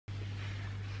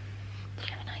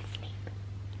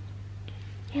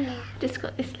Yeah. Just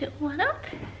got this little one up.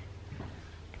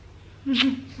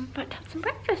 I'm about to have some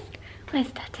breakfast.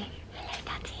 Where's Daddy? Hello,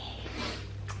 Daddy.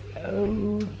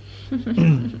 Oh.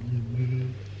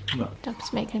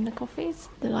 Dub's making the coffees.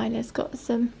 Delilah's got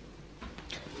some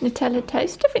Nutella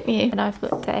toast, haven't you? And I've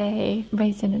got a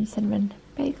raisin and cinnamon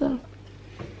bagel.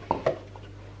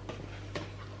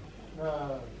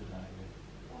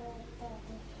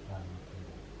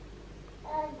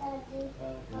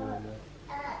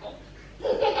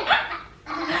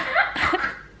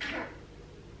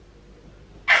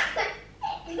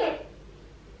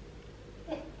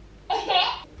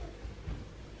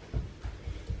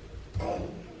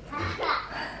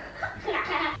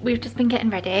 We've just been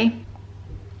getting ready,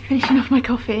 finishing off my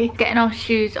coffee, getting our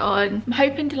shoes on. I'm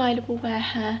hoping Delilah will wear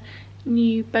her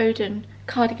new Bowden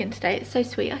cardigan today. It's so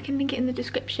sweet. I can link it in the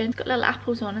description. It's got little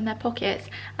apples on in their pockets,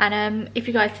 and if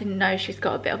you guys didn't know, she's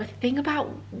got a bit of a thing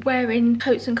about wearing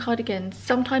coats and cardigans,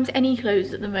 sometimes any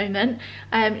clothes at the moment.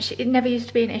 It never used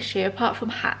to be an issue apart from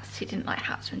hats. She didn't like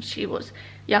hats when she was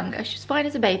younger. She was fine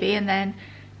as a baby, and then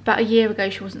about a year ago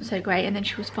she wasn't so great, and then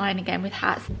she was fine again with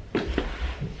hats.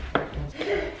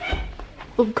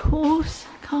 Of course,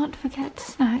 can't forget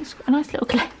snacks. A nice little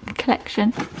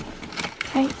collection.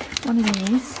 Take one of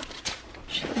these.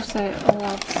 She also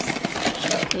loves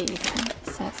these.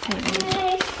 So let's take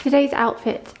these. Today's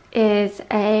outfit is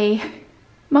a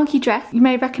monkey dress. You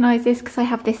may recognise this because I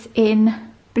have this in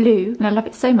blue and I love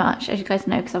it so much, as you guys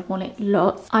know, because I've worn it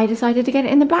lots. I decided to get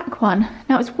it in the black one.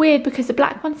 Now it's weird because the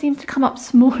black one seems to come up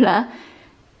smaller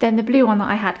than the blue one that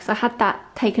I had, because I had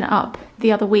that taken up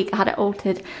the other week. I had it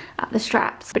altered at the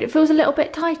straps, but it feels a little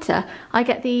bit tighter. I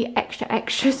get the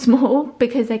extra small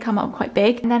because they come up quite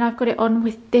big, and then I've got it on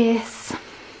with this.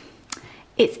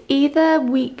 It's either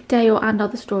Weekday or And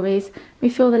Other Stories. Let me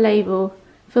feel the label.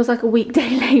 It feels like a Weekday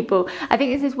label. I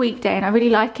think this is Weekday and I really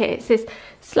like it. It's this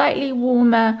slightly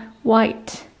warmer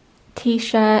white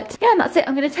t-shirt. Yeah, and that's it.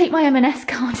 I'm going to take my M&S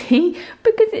cardi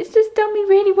because it's just done me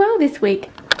really well this week.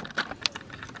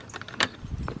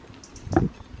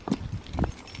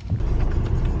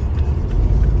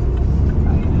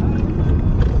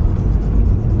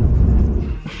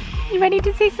 Ready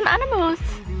to see some animals?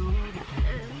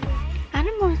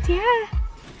 Animals, yeah.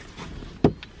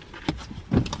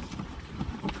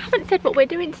 I haven't said what we're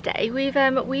doing today.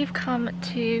 We've come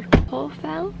to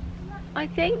Cornwall, I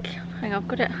think. Hang on, I've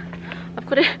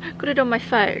got it on my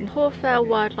phone. Cornwall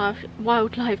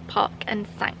Wildlife Park and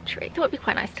Sanctuary. Thought it'd be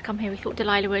quite nice to come here. We thought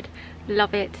Delilah would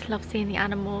love it, love seeing the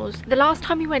animals. The last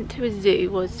time we went to a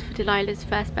zoo was for Delilah's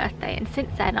first birthday, and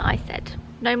since then I said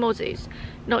no more zoos.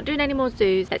 Not doing any more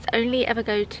zoos. Let's only ever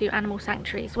go to animal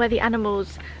sanctuaries where the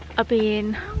animals are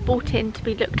being brought in to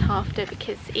be looked after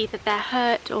because either they're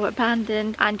hurt or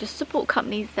abandoned, and just support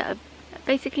companies that are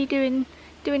basically doing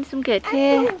some good.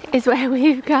 Here is where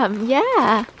we've come.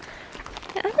 Yeah.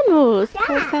 The animals.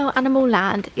 Cornwall Animal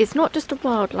Land is not just a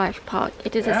wildlife park,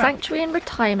 it is a sanctuary and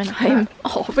retirement home.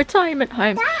 Oh, retirement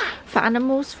home for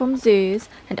animals from zoos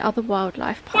and other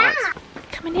wildlife parks.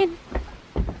 Coming in.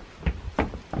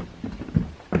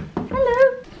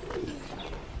 Hello.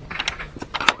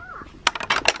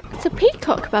 It's a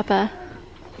peacock, Bubba.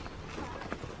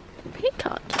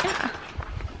 Peacock, yeah.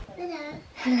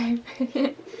 Hello.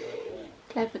 Hello.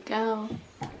 Clever girl.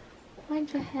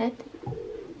 Mind your head.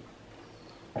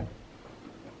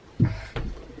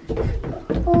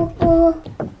 Oh,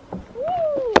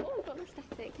 got the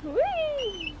static.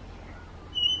 Whee!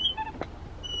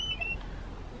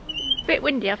 Bit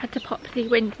windy. I've had to pop the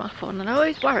wind muff on, and I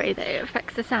always worry that it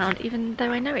affects the sound, even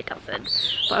though I know it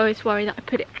doesn't. But I always worry that I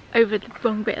put it over the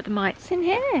wrong bit of the mic. It's in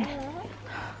here.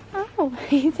 Oh,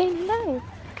 he's saying hello.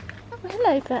 Oh,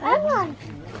 hello, Bert.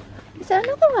 Is there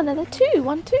another one? There are two.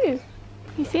 1, 2.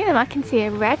 You see them? I can see a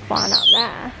red one up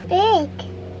there. Big.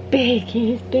 Big.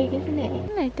 He's big, isn't he?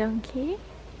 Hello, donkey.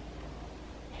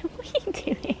 What are you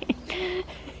doing?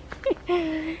 What are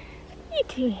you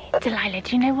doing? Delilah,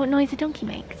 do you know what noise a donkey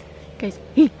makes? It goes,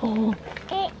 ee-haw.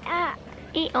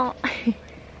 Ee-haw.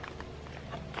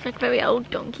 It's like a very old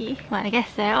donkey. Well, I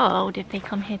guess they are old if they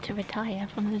come here to retire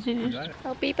from the zoo.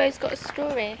 Oh, Bebo's got a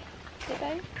story.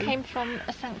 Bebo came from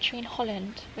a sanctuary in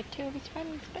Holland with 2 of his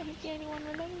friends, but he's the only one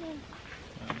remaining.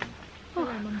 Oh,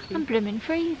 I'm blooming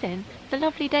freezing. It's a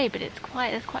lovely day, but there's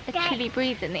quite a chilly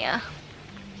breeze in the air.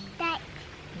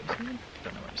 Don't know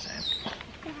what to say.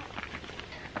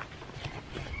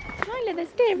 Lila, there's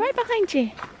deer right behind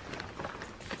you.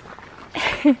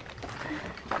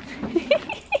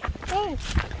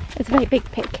 It's a very big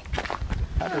pig.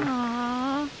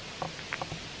 Aww.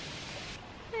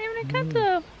 They're having a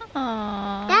cuddle.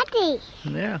 Aww. Daddy.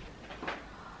 Yeah.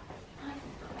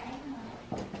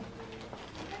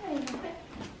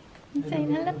 He's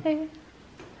saying hello.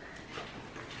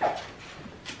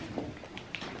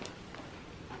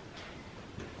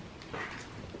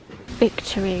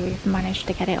 Victory, we've managed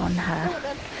to get it on her.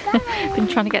 Been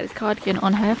trying to get this cardigan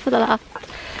on her for the last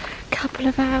couple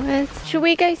of hours. Shall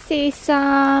we go see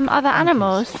some other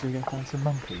animals? Should we go find some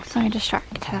monkeys? So I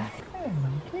distract her. Hey,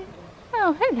 monkey.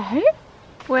 Oh, hello.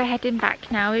 We're heading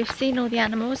back now. We've seen all the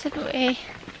animals, haven't we?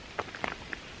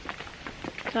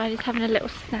 So I'm just having a little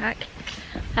snack.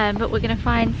 But we're going to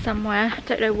find somewhere, I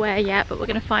don't know where yet, but we're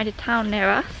going to find a town near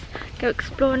us. Go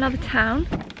explore another town.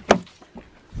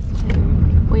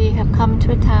 We have come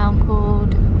to a town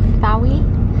called Bowie.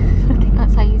 I think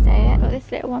that's how you say it. Got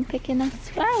this little one picking us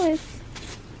flowers.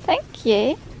 Thank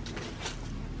you.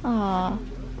 Aww.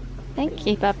 Thank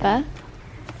you, Bubba.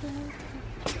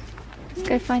 Let's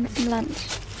go find some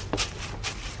lunch.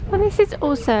 Well, this is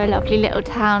also a lovely little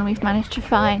town we've managed to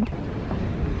find.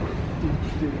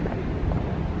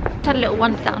 Had a little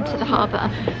wander down to the harbour,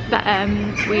 but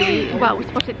we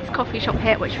spotted this coffee shop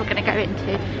here which we're going to go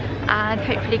into and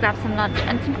hopefully grab some lunch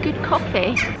and some good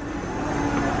coffee.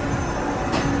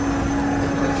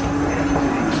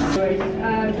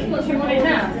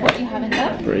 What are you having,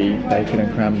 Bub? Brie, bacon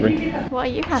and cranberry. What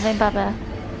are you having, Bubba?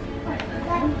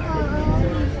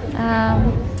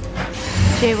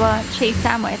 Do you want cheese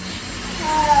sandwich?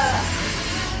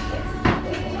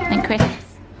 And crisps?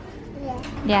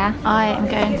 Yeah, I am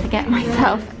going to get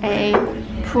myself a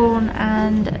prawn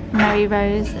and Mary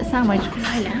Rose sandwich.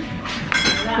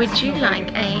 Lila, would you like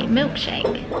a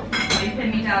milkshake?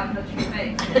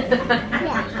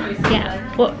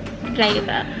 Yeah. What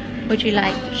flavour? Would you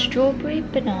like strawberry,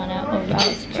 banana or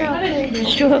raspberry?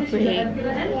 Strawberry.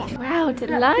 Yeah. Wow,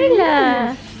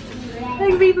 Delilah!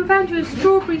 Hey, Reba found you a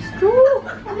strawberry straw.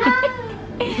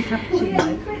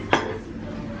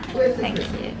 Thank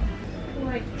you.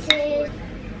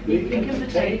 Bacon and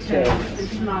potato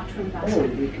with tomato and basil. I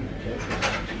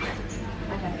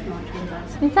have tomato and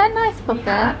basil. Is that nice,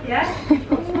 Papa? Yes,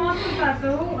 tomato and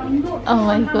basil. I'm not. Oh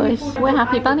my gosh, we're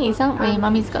happy bunnies, aren't we?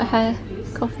 Mummy's got her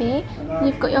coffee, and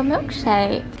you've got your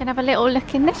milkshake. Gonna have a little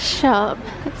look in this shop.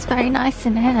 It's very nice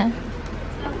in here.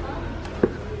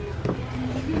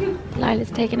 Lila's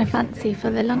taken a fancy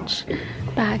for the lunch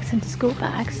bags and school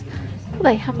bags.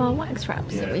 They have our wax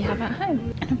wraps that we have at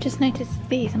home. And I've just noticed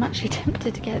these. I'm actually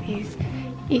tempted to get these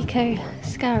Eco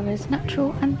Scourers,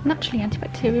 naturally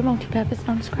antibacterial, multi-purpose,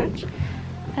 non-scratch,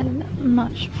 and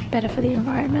much better for the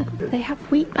environment. They have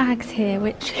wheat bags here,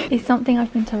 which is something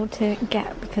I've been told to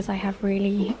get because I have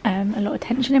really a lot of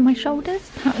tension in my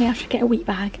shoulders. Apparently I should get a wheat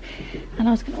bag, and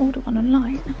I was going to order one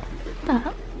online, but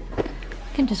I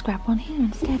can just grab one here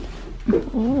instead.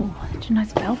 Oh, such a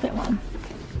nice velvet one.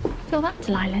 Feel that,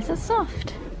 Delilah, so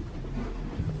soft.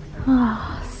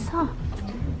 Oh, soft.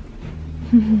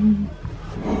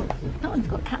 That one's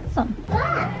got cats on.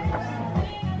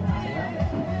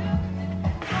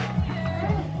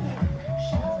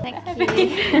 Thank you.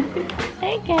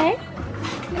 Okay.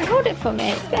 Hold it for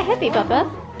me. It's a bit heavy, Bubba.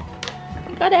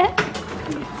 You got it.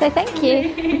 So thank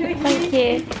you. Thank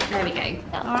you. There we go.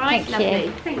 Oh, all right, thank lovely.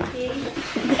 you. Thank you.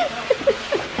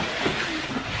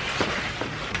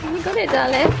 You got it,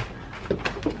 darling.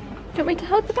 Do you want me to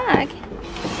hold the bag?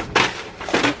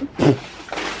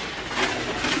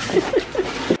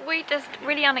 We just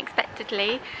really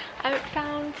unexpectedly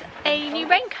found a new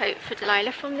raincoat for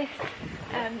Delilah from this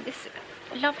this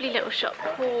lovely little shop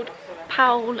called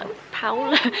Powell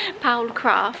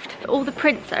Craft. All the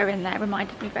prints that are in there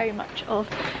reminded me very much of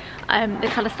the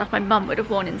colour stuff my mum would have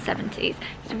worn in the 70s.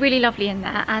 It's really lovely in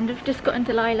there, and I've just gotten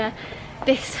Delilah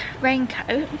this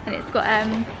raincoat, and it's got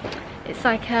it's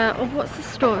like a, oh, what's the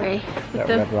story? With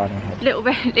the Red Riding Hood. Little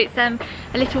red, it's a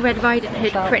Little Red Riding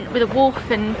Hood print with a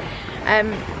wolf and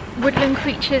woodland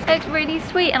creatures. It's really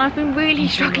sweet, and I've been really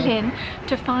struggling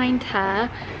to find her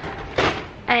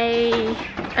a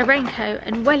raincoat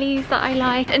and wellies that I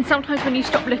like, and sometimes when you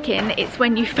stop looking it's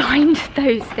when you find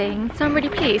those things. So I'm really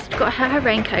pleased. Got her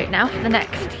raincoat now for the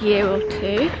next year or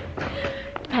two.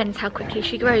 Depends how quickly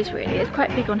she grows, really. It's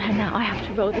quite big on her now. I have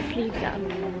to roll the sleeves up.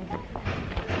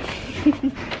 Say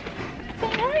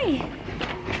hi.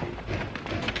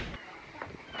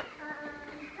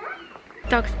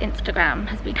 Doug's Instagram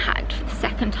has been hacked for the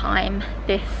second time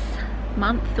this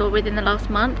month, or within the last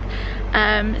month.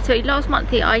 So last month,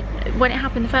 when it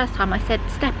happened the first time, I said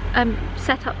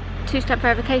set up two-step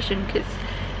verification, because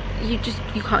you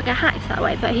can't get hacked that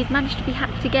way. But he's managed to be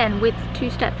hacked again with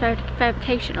two-step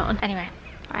verification on. Anyway,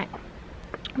 right,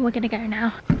 we're gonna go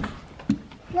now.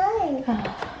 No.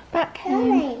 Back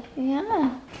home.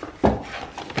 Yeah.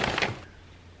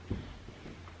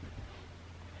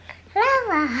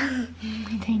 Lava.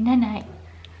 Say night night.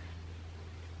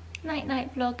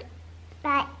 night vlog.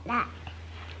 Like that.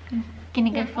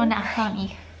 Gonna go for a nap, aren't you?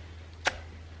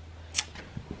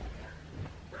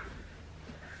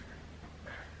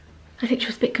 I think she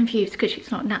was a bit confused because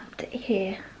she's not napped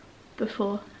here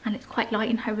before, and it's quite light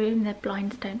in her room. The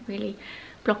blinds don't really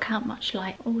block out much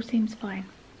light. All seems fine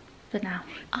for now.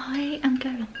 I am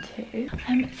going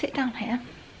to sit down here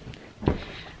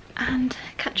and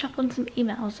catch up on some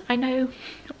emails. I know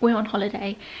we're on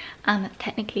holiday and that's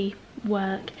technically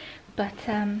work, but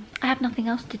I have nothing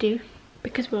else to do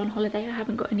because we're on holiday. I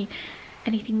haven't got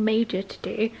anything major to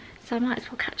do, so I might as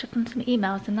well catch up on some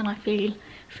emails, and then I feel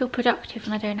productive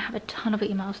and I don't have a ton of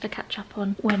emails to catch up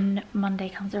on when Monday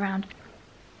comes around.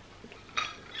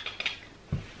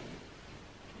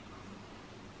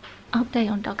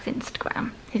 Update on Doug's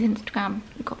Instagram. His Instagram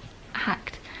got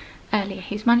hacked earlier.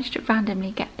 He's managed to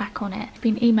randomly get back on it. He's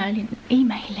been emailing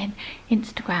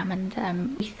Instagram,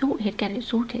 and we thought he'd get it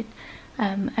sorted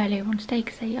earlier on today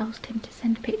because they asked him to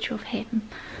send a picture of him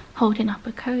holding up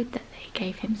a code that they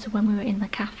gave him. So when we were in the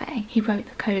cafe, he wrote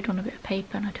the code on a bit of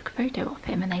paper and I took a photo of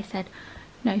him, and they said,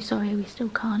 no, sorry, we still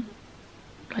can't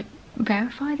like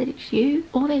verify that it's you.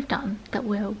 All they've done that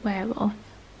we're aware of,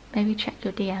 maybe check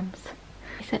your DMs,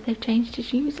 is that they've changed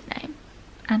his username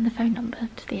and the phone number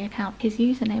to the account. His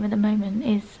username at the moment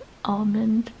is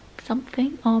almond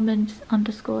something,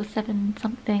 almond_7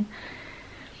 something.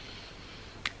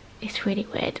 It's really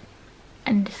weird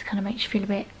and just kind of makes you feel a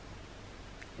bit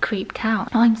creeped out.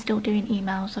 I'm still doing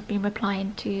emails. I've been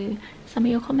replying to some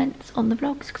of your comments on the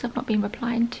vlogs because I've not been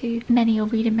replying to many or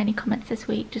reading many comments this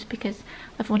week, just because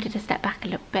I've wanted to step back a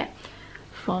little bit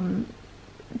from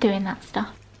doing that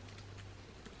stuff.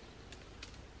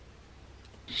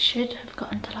 Should have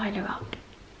gotten Delilah up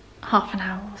half an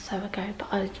hour or so ago, but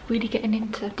I was really getting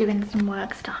into doing some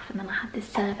work stuff, and then I had this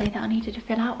survey that I needed to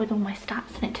fill out with all my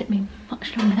stats, and it took me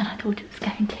much longer than I thought it was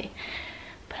going to.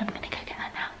 But I'm gonna go get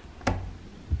that now.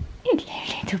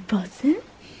 Hello, little possum.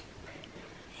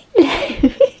 Hello.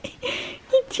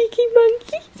 You cheeky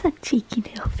monkey. That cheeky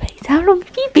little face. How long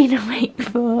have you been awake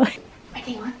for?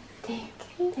 Ready, 1, 2,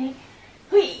 3.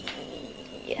 Whee!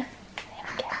 There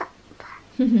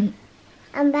we go.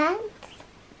 And then?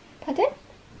 Pardon?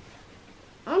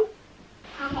 One,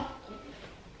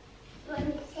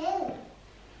 2.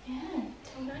 Yeah,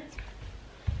 it's all right.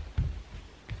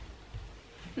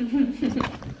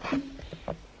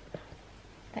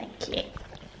 Thank you.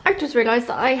 I just realised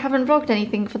that I haven't vlogged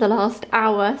anything for the last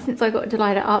hour since I got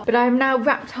Delilah up, but I'm now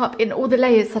wrapped up in all the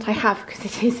layers that I have because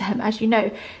it is, as you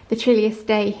know, the chilliest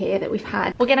day here that we've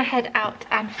had. We're gonna head out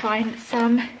and find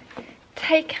some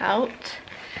takeout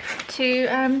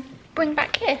to bring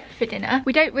back here for dinner.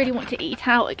 We don't really want to eat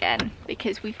out again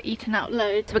because we've eaten out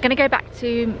loads. So we're gonna go back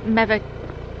to I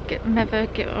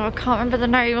can't remember the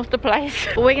name of the place.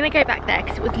 But we're gonna go back there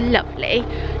because it was lovely.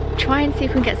 Try and see if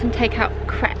we can get some takeout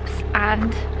crepes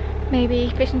and maybe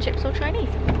fish and chips or Chinese.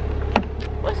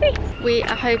 We'll see. We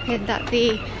are hoping that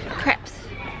the crepes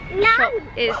shop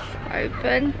is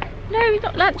open. No,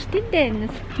 not lunch,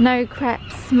 din-dins. No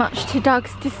crepes, much to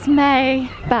Doug's dismay.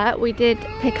 But we did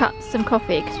pick up some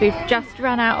coffee because we've just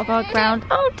run out of our ground.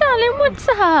 Oh, darling, what's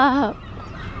up?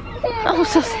 Oh,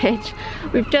 sausage.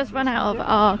 We've just run out of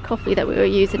our coffee that we were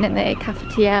using in the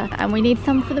cafetiere, and we need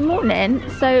some for the morning,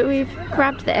 so we've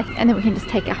grabbed this and then we can just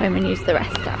take it home and use the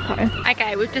rest at home.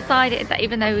 Okay, we've decided that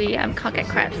even though we can't get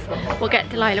crepes, we'll get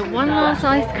Delilah one last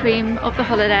ice cream of the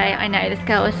holiday. I know this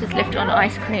girl has just lived on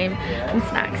ice cream and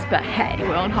snacks, but hey,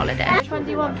 we're on holiday. Which one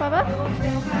do you want, Bubba?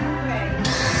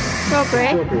 Strawberry?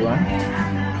 Strawberry one.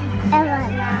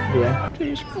 Yeah.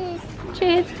 Cheers.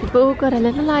 Cheers. We've all got a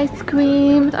little ice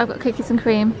cream. I've got cookies and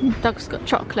cream. Doug's got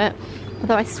chocolate.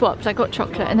 Although I swapped, I got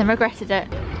chocolate and then regretted it.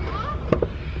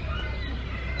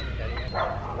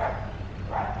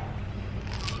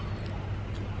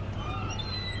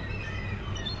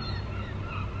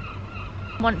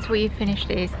 Once we finish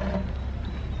these,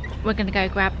 we're gonna go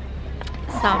grab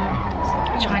some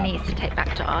Chinese to take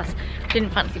back to ours.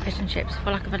 Didn't fancy fish and chips. I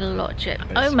feel like I've had a lot of chips.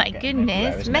 Oh my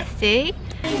goodness, messy.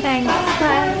 Thanks,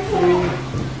 bye.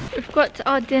 We've got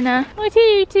our dinner. What are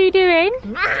you two doing?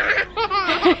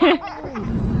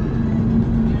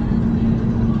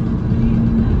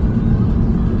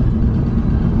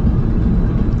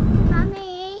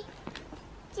 Mommy,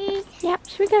 please. Yep,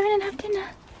 should we go in and have dinner?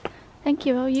 Thank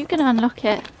you. Oh, you can unlock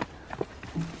it.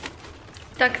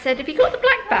 Doug said, have you got the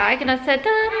black bag? And I said,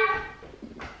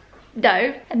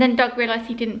 no. And then Doug realised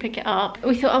he didn't pick it up.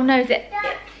 We thought, oh no,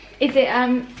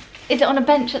 is is it on a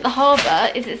bench at the harbour?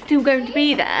 Is it still going to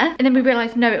be there? And then we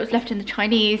realised, no, it was left in the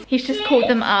Chinese. He's just called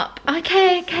them up.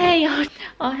 Okay,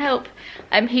 I'll help.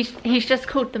 He's just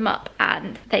called them up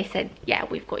and they said, yeah,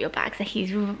 we've got your bag. So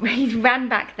he's ran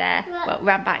back there. Well,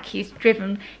 ran back. He's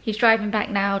driving back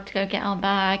now to go get our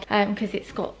bag because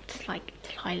it's got like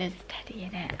Delilah's teddy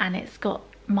in it and it's got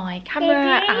my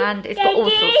camera and it's got all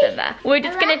sorts in there. We're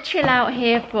just gonna chill out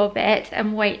here for a bit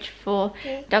and wait for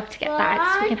Doug to get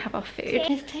back so we can have our food.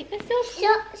 Just take the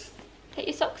socks. Take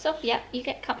your socks off. Yep, you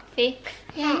get comfy.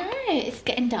 Yeah, I know, it's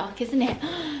getting dark, isn't it?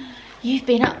 You've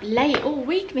been up late all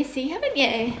week, Missy, haven't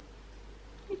you?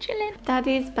 You're chilling.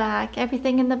 Daddy's back.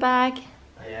 Everything in the bag?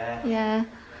 Yeah. Yeah.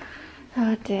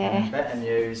 Oh dear. Better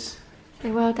news.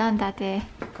 So well done, Daddy.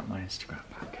 I've got my Instagram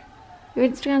back. Your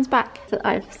Instagram's back. So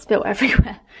I've spilled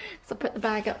everywhere. So I put the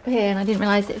bag up here and I didn't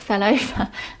realise it fell over.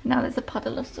 Now there's a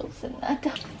puddle of sauce in there.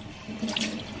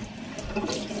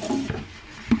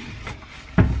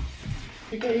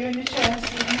 You get you in your chair,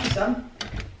 son.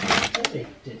 Did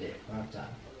it. Well done.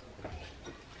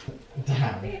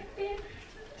 Down.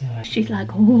 She's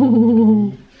like,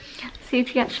 ooh. See if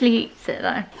she actually eats it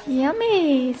though.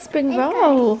 Yummy spring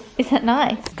roll. Is that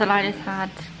nice? Delilah's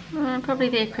had probably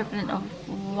the equivalent of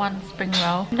one spring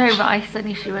roll. No rice,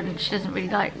 only she doesn't really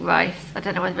like rice. I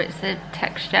don't know whether it's the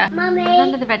texture. Mummy.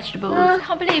 None of the vegetables. I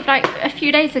can't believe like a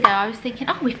few days ago I was thinking,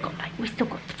 oh, we've still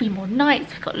got 3 more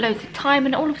nights, we've got loads of time,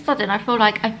 and all of a sudden I feel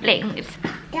like I've blinked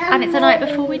and it's the night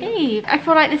before we leave. I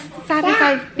feel like this is the saddest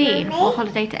I've been for a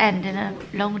holiday to end in a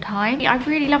long time. I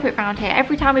really love it around here.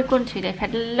 Every time we've gone to, they've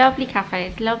had lovely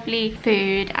cafes, lovely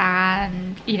food,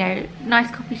 and you know, nice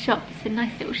coffee shops and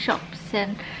nice little shops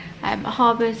and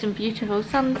harbours and beautiful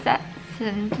sunsets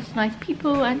and just nice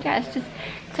people, and yeah, it's just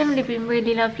generally been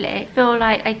really lovely. I feel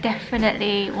like I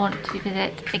definitely want to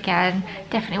visit again,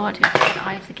 definitely want to go to the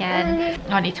Isles again.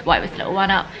 I need to wipe this little one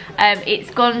up.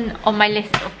 It's gone on my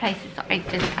list of places that I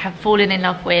just have fallen in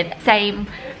love with, same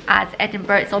as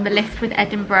Edinburgh. It's on the list with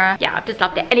Edinburgh. Yeah, I've just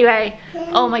loved it. Anyway,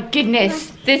 oh my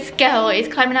goodness, this girl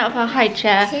is climbing out of her high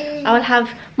chair. I will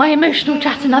have my emotional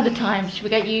chat another time. Should we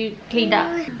get you cleaned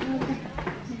up?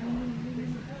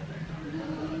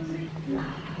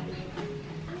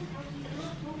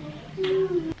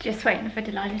 Just waiting for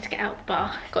Delilah to get out the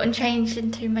bar. Gotten changed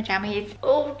into my jammies.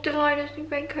 Oh, Delilah's new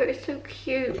raincoat is so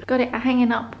cute. Got it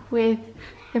hanging up with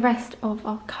the rest of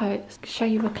our coats. Show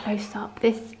you a close-up.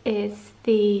 This is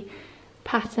the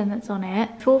pattern that's on it.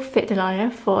 It will fit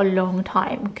Delilah for a long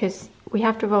time because we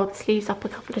have to roll the sleeves up a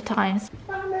couple of times.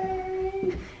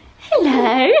 Mommy.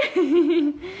 Hello.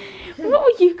 What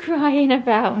were you crying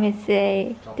about,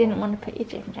 Missy? Didn't want to put your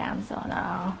gym jams on.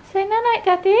 Oh. Say night-night,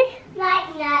 Daddy.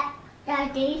 Night-night,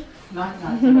 Daddy.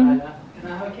 Night-night, Delilah.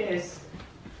 Can I have a kiss?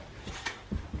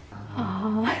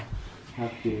 Oh.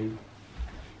 Have you?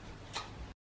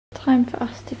 Time for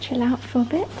us to chill out for a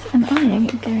bit, and I am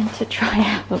going to try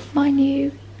out my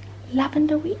new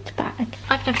lavender wheat bag.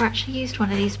 I've never actually used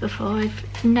one of these before. I've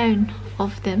known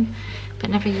of them but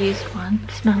never used one.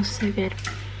 It smells so good.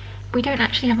 We don't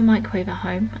actually have a microwave at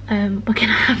home. We're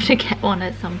gonna have to get one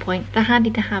at some point. They're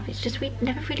handy to have. It's just we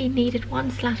never really needed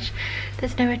one, slash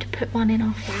there's nowhere to put one in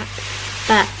our flat.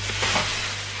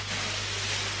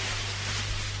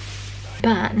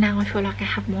 But now I feel like I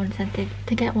have more incentive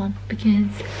to get one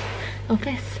because of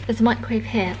this. There's a microwave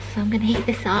here, so I'm gonna heat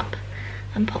this up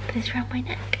and pop this around my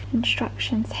neck.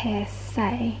 Instructions here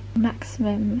say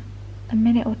maximum a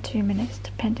minute or 2 minutes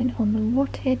depending on the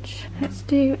wattage. Let's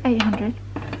do 800.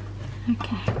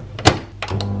 Okay,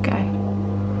 go.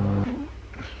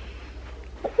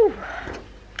 Ooh,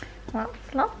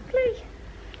 that's lovely.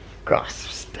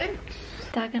 Grasp.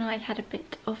 Dag and I had a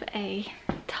bit of a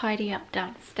tidy up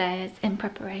downstairs in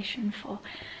preparation for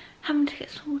having to get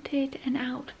sorted and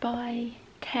out by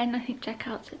 10. I think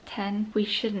checkout's at 10. We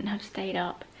shouldn't have stayed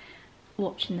up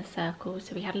watching the circle,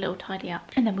 so we had a little tidy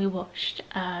up and then we watched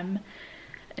like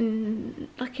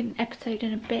an episode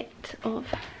and a bit of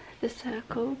the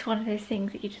circle. It's one of those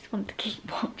things that you just want to keep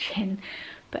watching,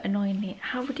 but annoyingly,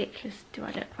 how ridiculous do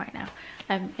I look right now?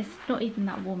 It's not even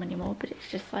that warm anymore, but it's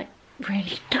just like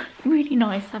really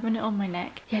nice having it on my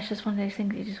neck. Yeah, it's just one of those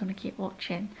things you just want to keep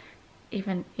watching,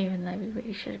 even though we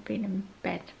really should have been in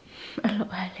bed a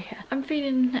lot earlier. I'm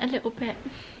feeling a little bit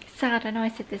sad. I know I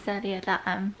said this earlier that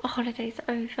our holiday's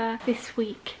over. This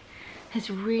week has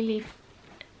really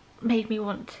made me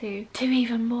want to do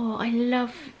even more. I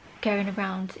love going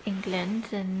around England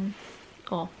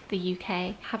or the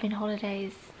UK, having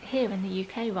holidays here in the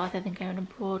UK rather than going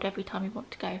abroad every time we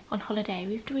want to go on holiday.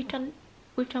 We've done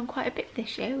quite a bit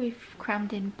this year. We've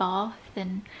crammed in Bath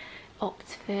and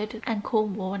Oxford and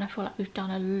Cornwall, and I feel like we've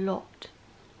done a lot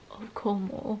of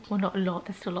Cornwall. Well, not a lot,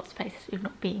 there's still lots of places we've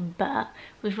not been, but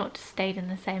we've not just stayed in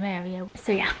the same area.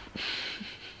 So yeah,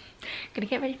 gonna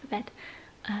get ready for bed.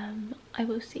 I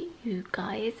will see you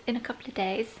guys in a couple of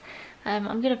days.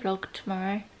 I'm gonna vlog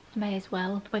tomorrow, may as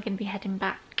well. We're gonna be heading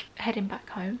back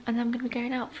home, and then I'm gonna be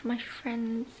going out for my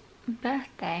friend's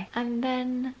birthday, and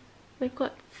then we've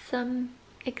got some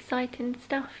exciting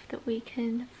stuff that we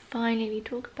can finally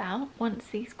talk about once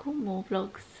these Cornwall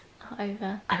vlogs are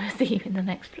over. I will see you in the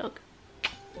next vlog.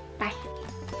 Bye.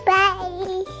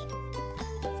 Bye.